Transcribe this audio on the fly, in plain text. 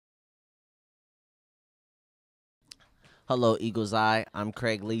Hello, Eagle's Eye. I'm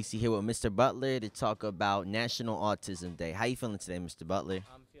Craig Lacey here with Mr. Butler to talk about National Autism Day. How you feeling today, Mr. Butler?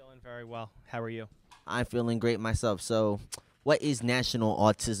 I'm feeling very well. How are you? I'm feeling great myself. So, what is National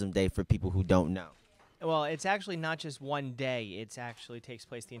Autism Day for people who don't know? Well, it's actually not just one day. It's actually takes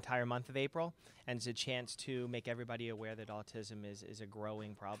place the entire month of April, and it's a chance to make everybody aware that autism is a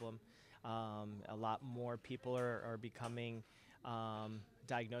growing problem. A lot more people are becoming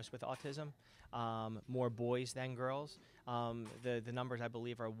diagnosed with autism, more boys than girls. The numbers, I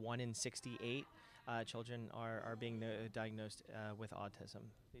believe, are 1 in 68 children are being diagnosed with autism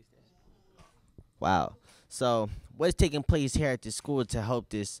these days. Wow. So, what is taking place here at the school to help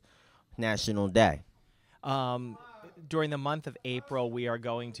this National Day? Um, During the month of April, we are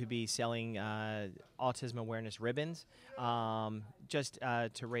going to be selling autism awareness ribbons, just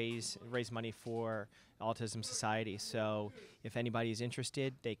to raise money for Autism Society. So, if anybody is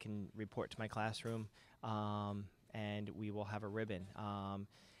interested, they can report to my classroom, and we will have a ribbon.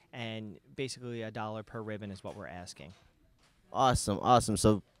 And basically, $1 per ribbon is what we're asking. Awesome, awesome.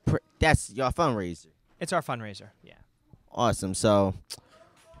 So, that's your fundraiser. It's our fundraiser. Yeah. Awesome. So,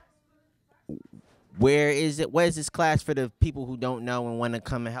 where is it? Where is this class for the people who don't know and want to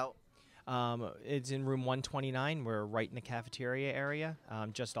come and help? It's in room 129. We're right in the cafeteria area,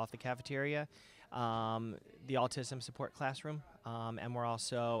 just off the cafeteria. The autism support classroom, and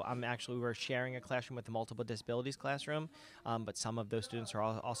we're sharing a classroom with the multiple disabilities classroom, but some of those students are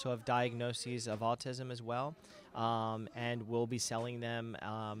also have diagnoses of autism as well, and we'll be selling them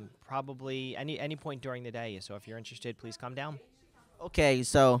probably any point during the day. So if you're interested, please come down. Okay,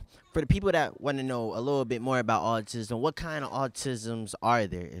 so for the people that want to know a little bit more about autism, what kind of autisms are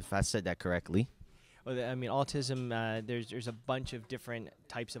there, if I said that correctly? Well, I mean, autism. There's a bunch of different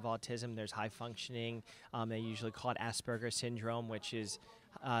types of autism. There's high functioning. They usually call it Asperger's syndrome, which is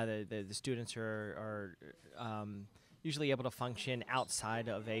the students are usually able to function outside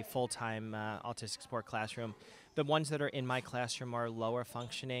of a full-time autistic support classroom. The ones that are in my classroom are lower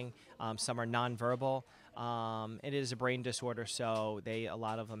functioning. Some are nonverbal. It is a brain disorder, so a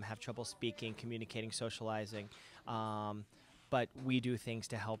lot of them have trouble speaking, communicating, socializing. But we do things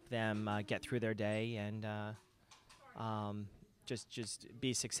to help them get through their day and just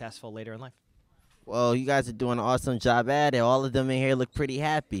be successful later in life. Well, you guys are doing an awesome job at it. All of them in here look pretty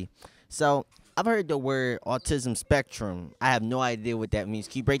happy. So, I've heard the word autism spectrum. I have no idea what that means.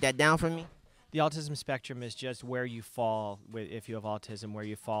 Can you break that down for me? The autism spectrum is just where you fall if you have autism, where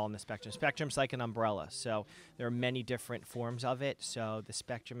you fall in the spectrum. Spectrum's like an umbrella, so there are many different forms of it. So the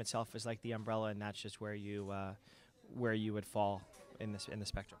spectrum itself is like the umbrella, and that's just where you would fall in the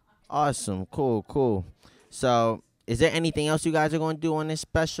spectrum. Awesome. Cool, cool. So, is there anything else you guys are going to do on this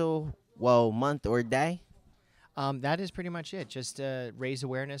special, month or day? That is pretty much it. Just raise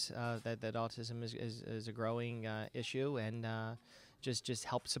awareness that autism is a growing issue, and just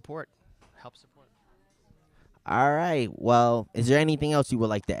help support. Help support. All right. Well, is there anything else you would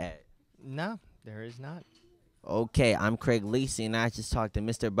like to add? No, there is not. Okay, I'm Craig Lacey, and I just talked to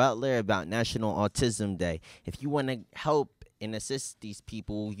Mr. Butler about National Autism Day. If you want to help and assist these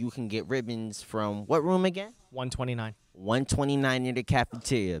people, you can get ribbons from what room again? 129. 129 in the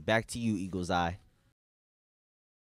cafeteria. Back to you, Eagle's Eye.